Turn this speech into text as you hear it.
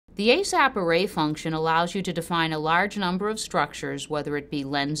The ASAP array function allows you to define a large number of structures, whether it be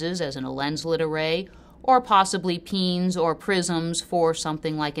lenses as in a lenslet array, or possibly peens or prisms for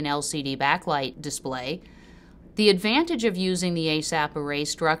something like an LCD backlight display. The advantage of using the ASAP array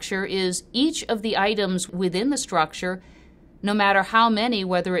structure is each of the items within the structure, no matter how many,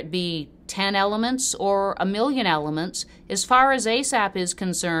 whether it be 10 elements or 1,000,000 elements, as far as ASAP is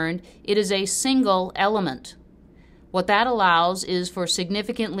concerned, it is a single element. What that allows is for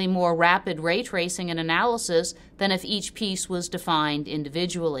significantly more rapid ray tracing and analysis than if each piece was defined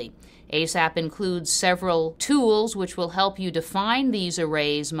individually. ASAP includes several tools which will help you define these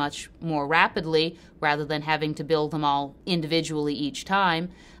arrays much more rapidly rather than having to build them all individually each time.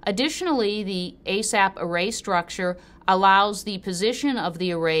 Additionally, the ASAP array structure allows the position of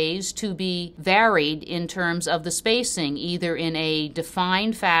the arrays to be varied in terms of the spacing, either in a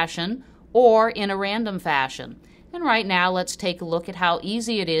defined fashion or in a random fashion. And right now, let's take a look at how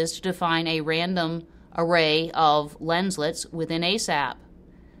easy it is to define a random array of lenslets within ASAP.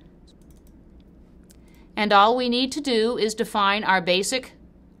 And all we need to do is define our basic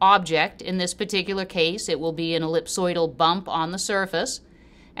object. In this particular case, it will be an ellipsoidal bump on the surface.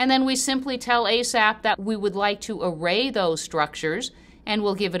 And then we simply tell ASAP that we would like to array those structures, and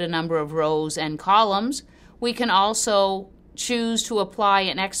we'll give it a number of rows and columns. We can also choose to apply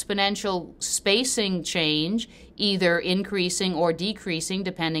an exponential spacing change, either increasing or decreasing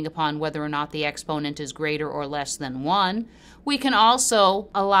depending upon whether or not the exponent is greater or less than 1. We can also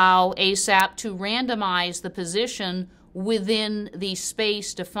allow ASAP to randomize the position within the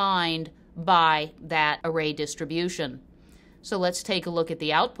space defined by that array distribution. So let's take a look at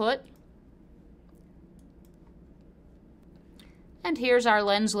the output. And here's our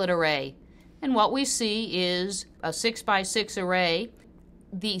lenslet array. And what we see is a 6 by 6 array.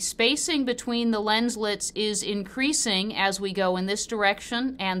 The spacing between the lenslets is increasing as we go in this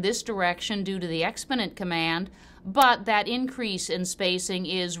direction and this direction due to the exponent command, but that increase in spacing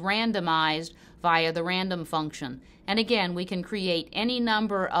is randomized via the random function. And again, we can create any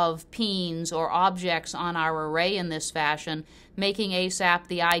number of peens or objects on our array in this fashion, making ASAP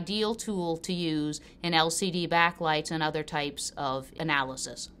the ideal tool to use in LCD backlights and other types of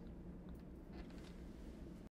analysis.